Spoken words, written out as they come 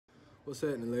What's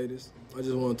happening, ladies? I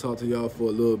just want to talk to y'all for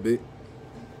a little bit.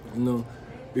 You know,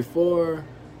 before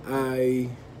I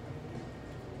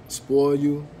spoil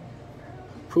you,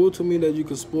 prove to me that you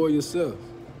can spoil yourself.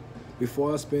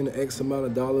 Before I spend X amount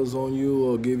of dollars on you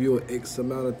or give you an X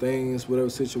amount of things, whatever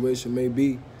situation may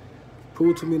be,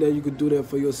 prove to me that you could do that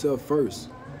for yourself first.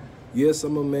 Yes,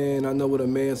 I'm a man. I know what a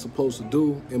man's supposed to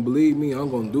do. And believe me, I'm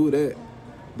going to do that.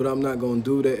 But I'm not going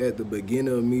to do that at the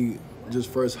beginning of me just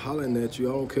first hollering at you.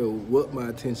 I don't care what my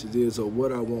intentions is or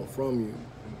what I want from you.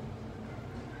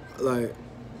 Like,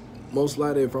 most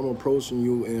likely if I'm approaching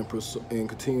you and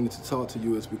continuing to talk to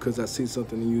you, it's because I see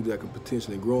something in you that could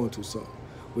potentially grow into something.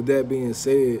 With that being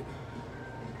said,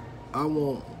 I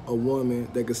want a woman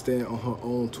that can stand on her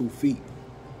own 2 feet.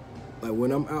 Like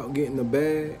when I'm out getting the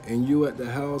bag and you at the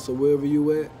house or wherever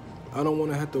you at, I don't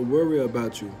want to have to worry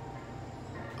about you.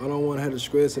 I don't want to have to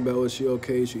stress about was she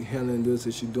okay, is she handling this,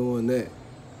 is she doing that.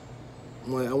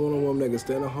 Like I want a woman that can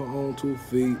stand on her own 2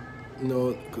 feet, you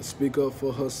know, could speak up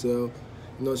for herself.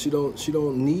 You know, she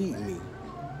don't need me.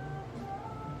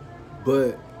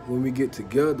 But when we get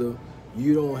together,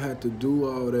 you don't have to do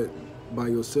all that by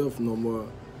yourself no more.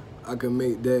 I can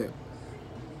make that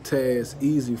task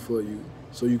easy for you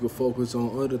so you can focus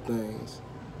on other things,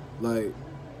 like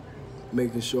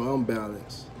making sure I'm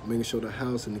balanced, making sure the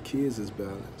house and the kids is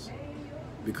balanced.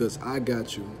 Because I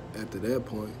got you after that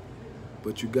point,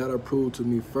 but you gotta prove to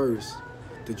me first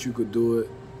that you could do it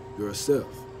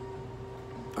yourself.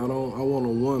 I want a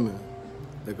woman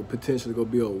that could potentially go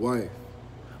be a wife.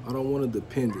 I don't want a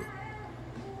dependent.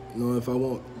 You know, if I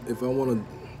want to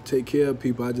take care of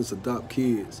people, I just adopt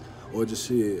kids. Or just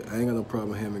shit, I ain't got no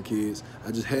problem having kids.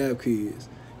 I just have kids,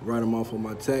 write them off on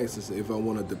my taxes if I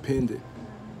want a dependent.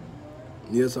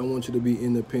 Yes, I want you to be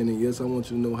independent. Yes, I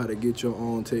want you to know how to get your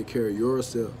own, take care of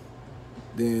yourself.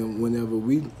 Then whenever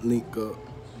we link up,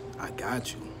 I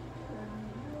got you.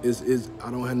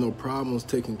 I don't have no problems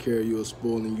taking care of you or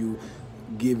spoiling you,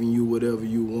 giving you whatever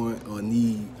you want or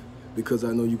need, because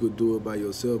I know you could do it by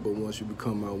yourself. But once you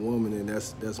become my woman, then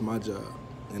that's my job,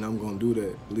 and I'm gonna do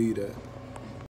that. Believe that.